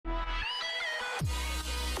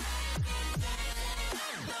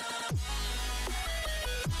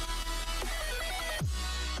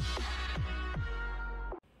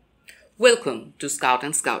Welcome to Scout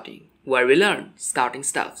and Scouting, where we learn scouting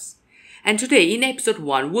stuffs. And today in episode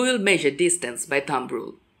 1 we will measure distance by thumb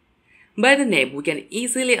rule. By the name we can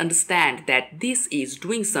easily understand that this is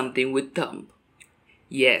doing something with thumb.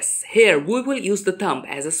 Yes, here we will use the thumb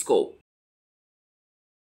as a scope.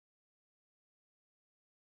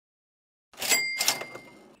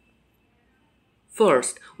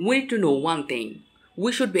 First, we need to know one thing.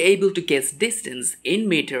 We should be able to guess distance in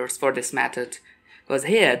meters for this method, because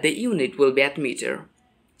here the unit will be at meter.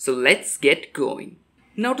 So let's get going.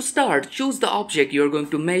 Now to start, choose the object you are going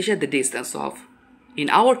to measure the distance of. In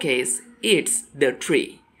our case, it's the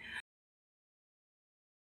tree.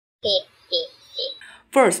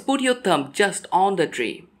 First, put your thumb just on the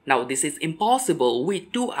tree. Now this is impossible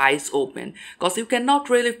with two eyes open, because you cannot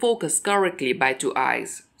really focus correctly by two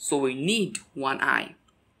eyes. So we need one eye.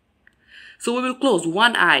 So we will close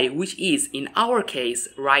one eye, which is in our case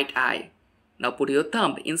right eye. Now put your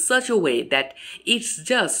thumb in such a way that it's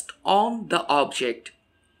just on the object.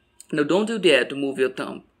 Now don't you dare to move your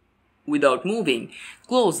thumb. Without moving,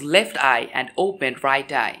 close left eye and open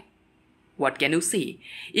right eye. What can you see?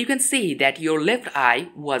 You can see that your left eye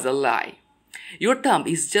was a lie. Your thumb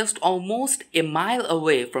is just almost a mile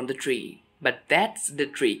away from the tree. But that's the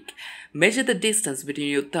trick. Measure the distance between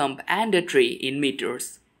your thumb and the tree in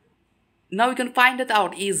meters. Now you can find it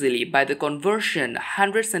out easily by the conversion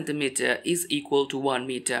 100 cm is equal to 1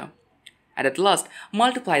 meter. And at last,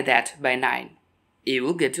 multiply that by 9. You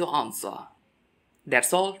will get your answer.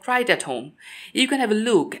 That's all, try it at home. You can have a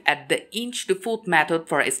look at the inch to foot method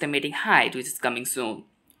for estimating height, which is coming soon.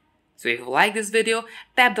 So if you like this video,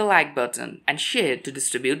 tap the like button and share to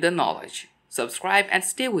distribute the knowledge. Subscribe and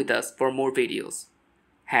stay with us for more videos.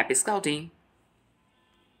 Happy scouting!